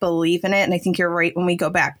truly believe in it. And I think you're right when we go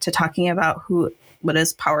back to talking about what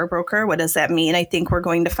is power broker? What does that mean? I think we're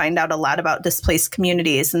going to find out a lot about displaced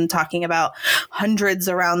communities and talking about hundreds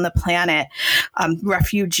around the planet,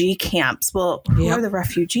 refugee camps. Well, who are the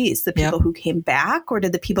refugees? The people who came back, or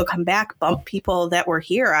did the people come back bump people that were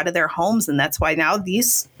here out of their homes? And that's why now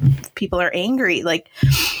these people are angry. Like,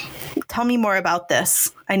 tell me more about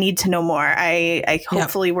this. I need to know more. I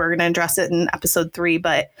hopefully we're going to address it in episode 3,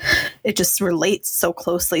 but it just relates so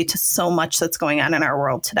closely to so much that's going on in our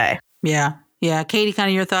world today. Yeah. Yeah. Katie, kind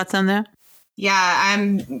of your thoughts on that? Yeah,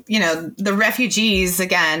 the refugees,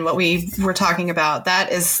 again, what we were talking about,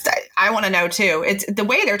 that is, I want to know too. It's the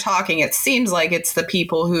way they're talking. It seems like it's the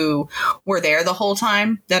people who were there the whole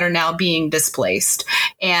time that are now being displaced.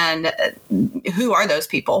 And who are those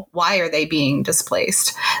people? Why are they being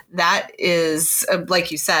displaced? That is,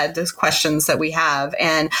 like you said, those questions that we have.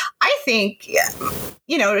 And I think,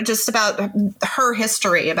 just about her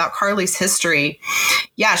history, about Carly's history.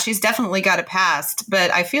 Yeah, she's definitely got a past,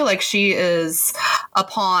 but I feel like she is a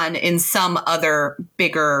pawn in some other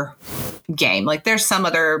bigger game. Like there's some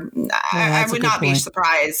other, I would not be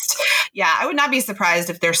surprised. Yeah, I would not be surprised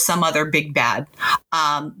if there's some other big bad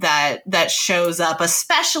that shows up,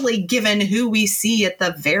 especially given who we see at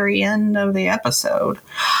the very end of the episode,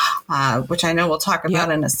 which I know we'll talk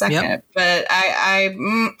about in a second. Yep. But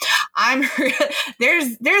I'm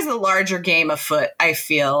there's a larger game afoot, I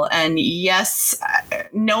feel. And yes,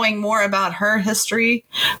 knowing more about her history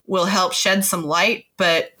will help shed some light,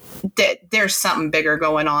 but there's something bigger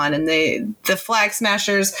going on. And the Flag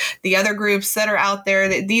Smashers, the other groups that are out there,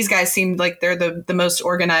 these guys seem like they're the most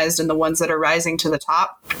organized and the ones that are rising to the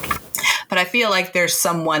top. But I feel like there's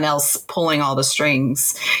someone else pulling all the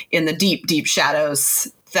strings in the deep, deep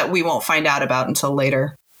shadows that we won't find out about until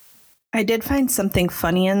later. I did find something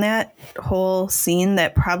funny in that whole scene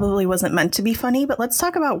that probably wasn't meant to be funny, but let's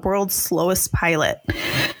talk about World's Slowest Pilot.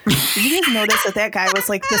 Did you guys notice that guy was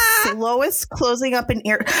like the slowest closing up an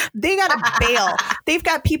air? They got to bail. They've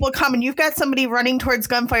got people coming. You've got somebody running towards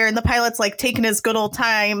gunfire, and the pilot's like taking his good old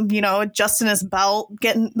time, adjusting his belt,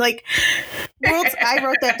 getting like I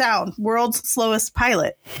wrote that down. World's Slowest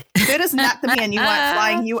Pilot. That is not the man you want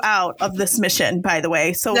flying you out of this mission, by the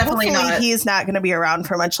way. So definitely hopefully he's not going to be around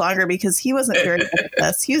for much longer, because he wasn't very good at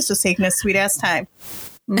this. He was just taking his sweet ass time.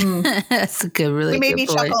 That's a good, really. He made me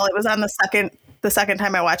chuckle. It was on the second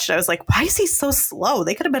time I watched it. I was like, why is he so slow?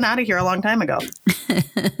 They could have been out of here a long time ago.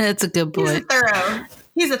 That's a good point.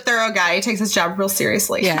 He's a thorough guy. He takes his job real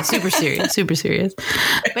seriously. Yeah, super serious, super serious.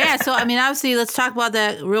 But yeah, so obviously, let's talk about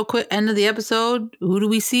that real quick. End of the episode. Who do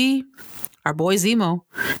we see? Our boy Zemo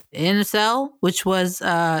in a cell, which was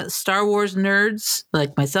Star Wars nerds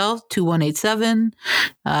like myself, 2187.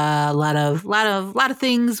 A lot of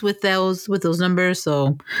things with those numbers, so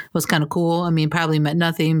it was kind of cool. I mean, probably meant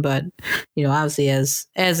nothing, but obviously as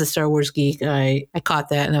a Star Wars geek, I caught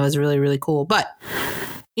that, and that was really, really cool. But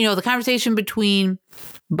the conversation between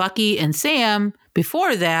Bucky and Sam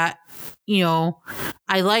before that,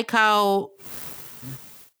 I like how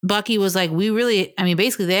Bucky was like,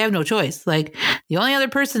 basically they have no choice. Like, the only other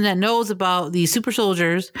person that knows about these super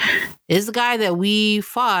soldiers is the guy that we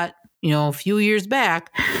fought, a few years back,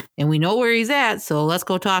 and we know where he's at. So let's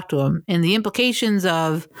go talk to him. And the implications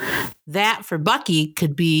of that for Bucky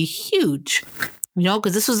could be huge,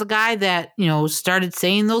 because this was a guy that, started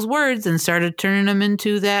saying those words and started turning them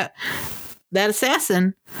into that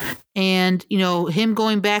assassin. And, him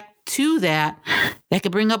going back to that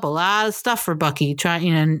could bring up a lot of stuff for Bucky,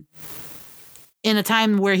 in a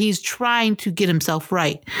time where he's trying to get himself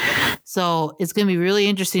right. So it's going to be really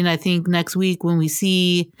interesting, I think, next week when we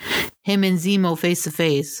see him and Zemo face to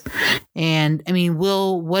face. And I mean,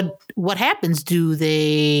 what happens? Do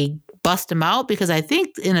they bust him out? Because I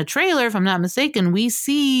think in a trailer, if I'm not mistaken, we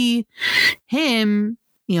see him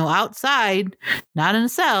outside, not in a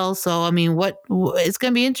cell. So, I mean, it's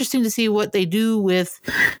going to be interesting to see what they do with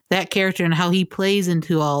that character and how he plays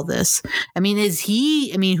into all this. I mean,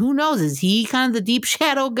 who knows? Is he kind of the deep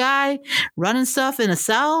shadow guy running stuff in a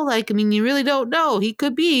cell? Like, I mean, you really don't know. He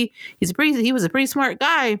could be. He was a pretty smart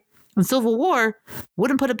guy in Civil War.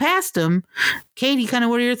 Wouldn't put it past him. Katie, kind of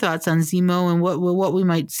what are your thoughts on Zemo and what we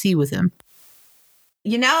might see with him?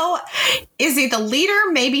 Is he the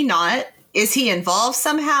leader? Maybe not. Is he involved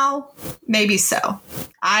somehow? Maybe so.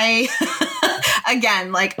 I'm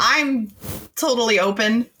totally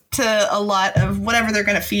open to a lot of whatever they're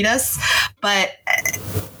going to feed us, but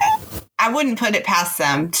I wouldn't put it past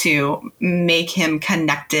them to make him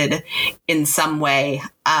connected in some way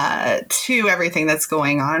to everything that's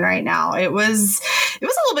going on right now. It was a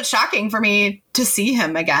little bit shocking for me to see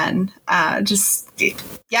him again.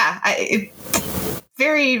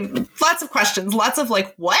 Very lots of questions, lots of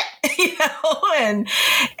like, what,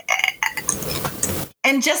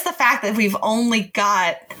 and just the fact that we've only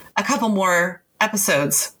got a couple more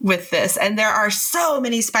episodes with this, and there are so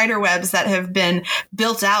many spider webs that have been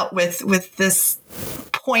built out with this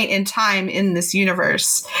point in time in this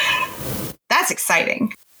universe. That's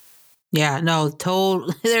exciting. Yeah, no,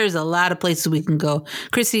 there's a lot of places we can go.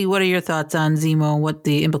 Chrissy, what are your thoughts on Zemo? What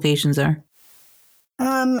the implications are?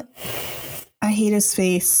 I hate his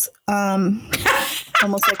face.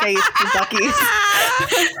 Almost like I used to Buc-ee's.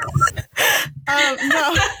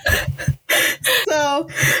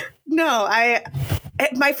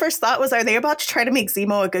 My first thought was, are they about to try to make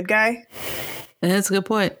Zemo a good guy? That's a good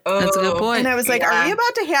point. That's a good point. And I was like, are we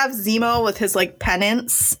about to have Zemo with his like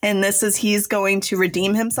penance? And he's going to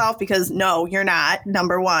redeem himself? Because no, you're not,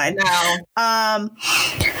 number one. No.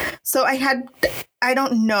 So I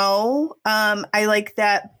don't know. I like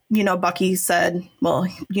that, Bucky said, well,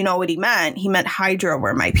 you know what he meant? He meant Hydra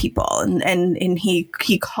were my people. And he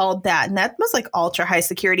called that. And that was like ultra high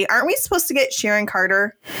security. Aren't we supposed to get Sharon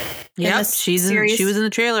Carter? Yep, she was in the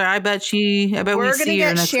trailer. I bet we're going to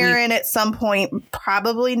get Sharon at some point,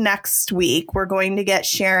 probably next week. We're going to get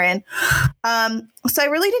Sharon. So I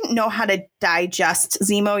really didn't know how to digest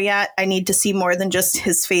Zemo yet. I need to see more than just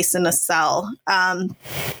his face in a cell.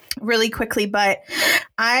 Really quickly, but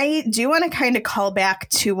I do want to kind of call back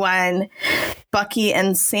to when Bucky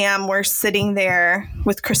and Sam were sitting there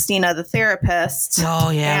with Christina, the therapist.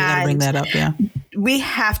 Oh, yeah, we got to bring that up, yeah. We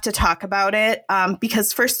have to talk about it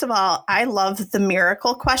because, first of all, I love the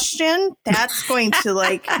miracle question. That's going to,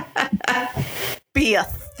 like, be a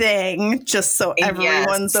thing, just so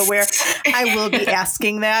everyone's aware. I will be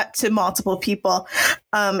asking that to multiple people.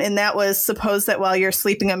 And that was, suppose that while you're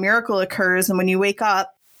sleeping, a miracle occurs, and when you wake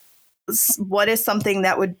up, what is something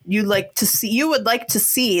that you would like to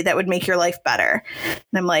see that would make your life better?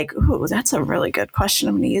 And I'm like, ooh, that's a really good question.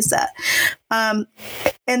 I'm going to use that. And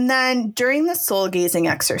then during the soul gazing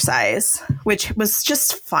exercise, which was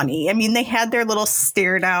just funny. I mean, they had their little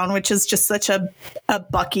stare down, which is just such a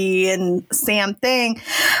Bucky and Sam thing.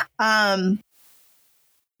 But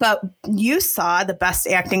you saw the best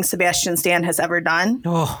acting Sebastian Stan has ever done.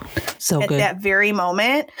 Oh, so good. At that very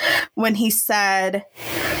moment when he said,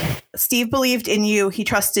 Steve believed in you. He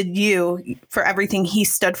trusted you for everything he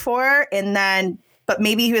stood for. But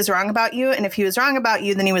maybe he was wrong about you. And if he was wrong about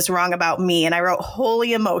you, then he was wrong about me. And I wrote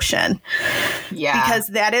holy emotion. Yeah. Because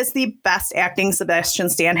that is the best acting Sebastian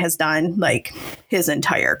Stan has done, like, his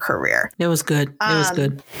entire career. It was good. It was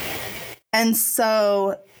good.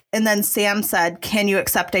 And then Sam said, can you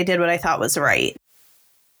accept I did what I thought was right?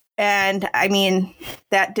 And I mean,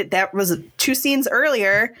 that was 2 scenes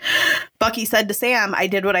earlier. Bucky said to Sam, I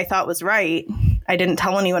did what I thought was right. I didn't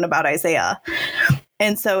tell anyone about Isaiah.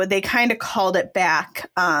 And so they kind of called it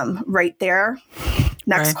back right there.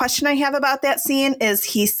 Next question I have about that scene is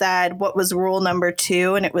he said, what was rule number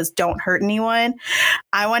 2? And it was don't hurt anyone.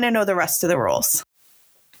 I want to know the rest of the rules.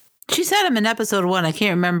 She said them in episode 1. I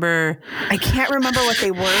can't remember what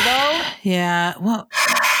they were, though. Yeah. Well,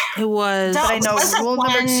 it was. But I know rule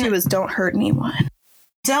number 2 is don't hurt anyone.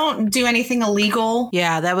 Don't do anything illegal.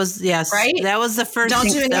 Yeah, that was, yes. Right? That was the first. Don't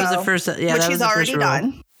do anything. That was the first. Yeah, which that he's was the already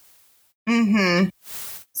done. Mm-hmm.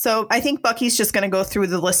 So I think Bucky's just going to go through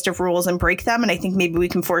the list of rules and break them. And I think maybe we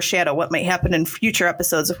can foreshadow what might happen in future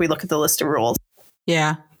episodes if we look at the list of rules.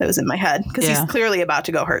 Yeah. That was in my head because he's clearly about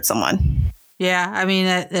to go hurt someone. Yeah, I mean,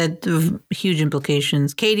 that huge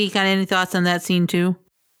implications. Katie, kind of any thoughts on that scene too?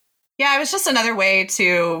 Yeah, it was just another way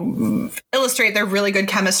to illustrate their really good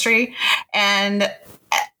chemistry. And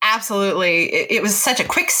absolutely, it was such a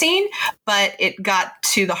quick scene, but it got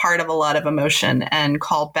to the heart of a lot of emotion and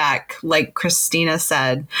called back, like Christina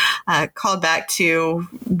said, called back to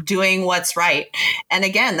doing what's right. And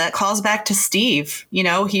again, that calls back to Steve. You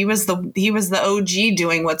know, he was the OG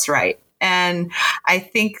doing what's right. And I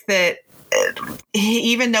think that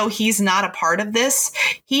even though he's not a part of this,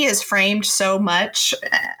 he has framed so much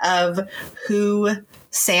of who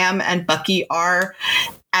Sam and Bucky are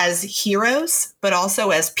as heroes, but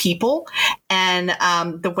also as people. And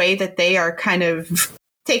the way that they are kind of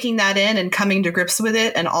taking that in and coming to grips with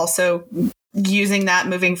it, and also using that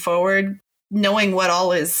moving forward, knowing what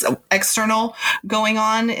all is external going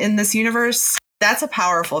on in this universe. That's a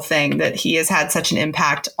powerful thing that he has had such an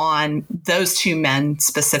impact on those 2 men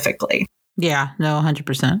specifically. Yeah, no,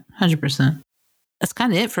 100%. 100%. that's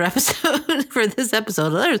kind of it for this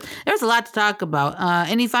episode. There's a lot to talk about.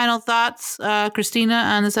 Any final thoughts, Christina,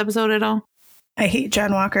 on this episode at all? I hate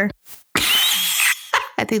John Walker.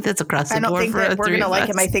 I think that's across the board. I don't think that we're going to like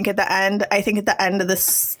him. us. I think at the end of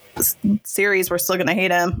this series, we're still going to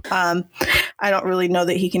hate him. I don't really know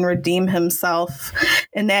that he can redeem himself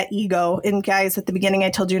in that ego. And guys, at the beginning,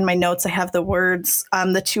 I told you in my notes, I have the words,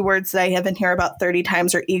 the 2 words that I have in here about 30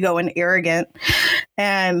 times are ego and arrogant.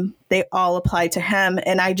 And they all apply to him.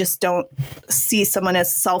 And I just don't see someone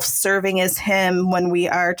as self-serving as him when we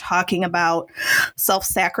are talking about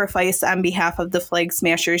self-sacrifice on behalf of the Flag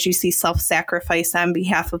Smashers. You see self-sacrifice on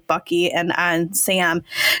behalf of Bucky and on Sam,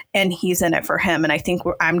 and he's in it for him. And I think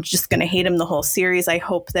I'm just going to hate him the whole series. I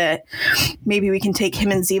hope that maybe we can take him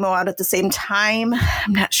and Zemo out at the same time.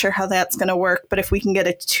 I'm not sure how that's going to work, but if we can get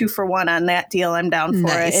a 2-for-1 on that deal, I'm down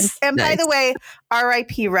for it. And by the way,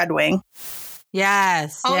 R.I.P. Red Wing.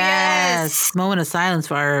 Yes. Oh, yes. Moment of silence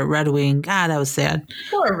for our Red Wing. God, that was sad.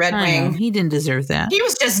 Poor Red Wing. He didn't deserve that. He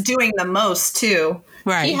was just doing the most, too.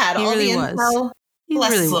 Right. He had all really the intel. He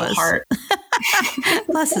Bless really his little was. heart.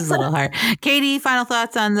 Bless his little heart. Katie, final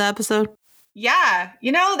thoughts on the episode? Yeah.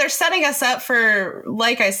 They're setting us up for,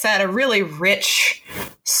 like I said, a really rich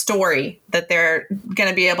story that they're going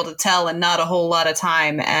to be able to tell in not a whole lot of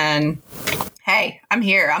time. And hey, I'm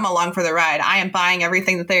here. I'm along for the ride. I am buying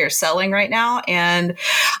everything that they are selling right now. And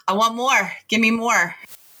I want more. Give me more.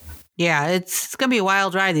 Yeah, it's going to be a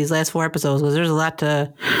wild ride these last 4 episodes because there's a lot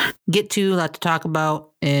to get to, a lot to talk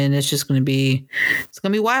about. And it's just going to be,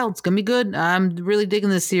 wild. It's going to be good. I'm really digging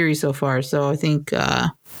this series so far. So I think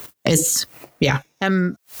I'm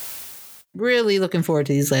really looking forward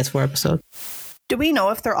to these last 4 episodes. Do we know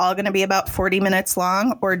if they're all going to be about 40 minutes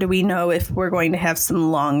long, or do we know if we're going to have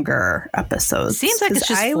some longer episodes? Seems like it's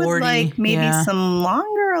just 40. I would like maybe some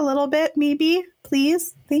longer, a little bit, maybe.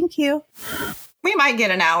 Please. Thank you. We might get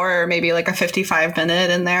an hour or maybe like a 55-minute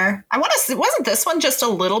in there. I want to. Wasn't this one just a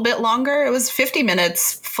little bit longer? It was 50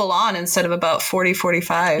 minutes full on instead of about 40,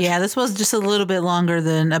 45. Yeah, this was just a little bit longer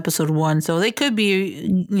than episode 1. So they could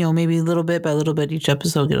be, maybe a little bit by little bit each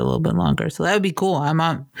episode get a little bit longer. So that would be cool. I'm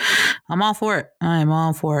all for it. I'm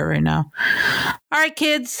all for it right now. All right,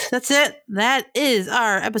 kids, that's it. That is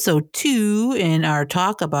our episode 2 in our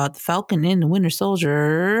talk about the Falcon and the Winter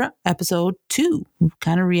Soldier, episode 2.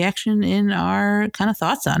 Kind of reaction in our kind of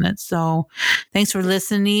thoughts on it. So thanks for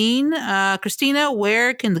listening. Christina,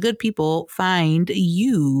 where can the good people find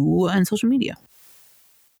you on social media?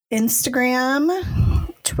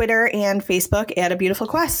 Instagram, Twitter, and Facebook at A Beautiful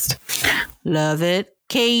Quest. Love it.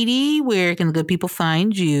 Katie, where can the good people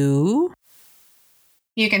find you?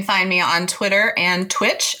 You can find me on Twitter and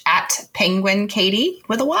Twitch at Penguin Katie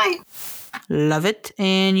with a Y. Love it.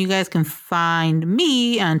 And you guys can find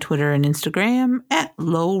me on Twitter and Instagram at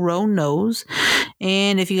Low Row Nose.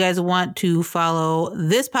 And if you guys want to follow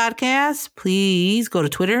this podcast, please go to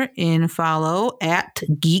Twitter and follow at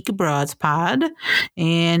Geek Broads Pod.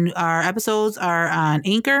 And our episodes are on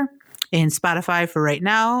Anchor and Spotify for right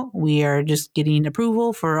now. We are just getting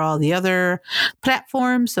approval for all the other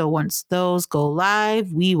platforms. So once those go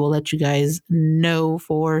live, we will let you guys know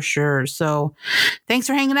for sure. So thanks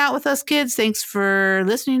for hanging out with us, kids. Thanks for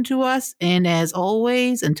listening to us. And as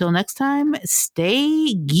always, until next time,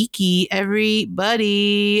 stay geeky,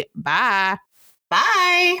 everybody. Bye.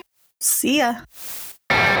 Bye. See ya.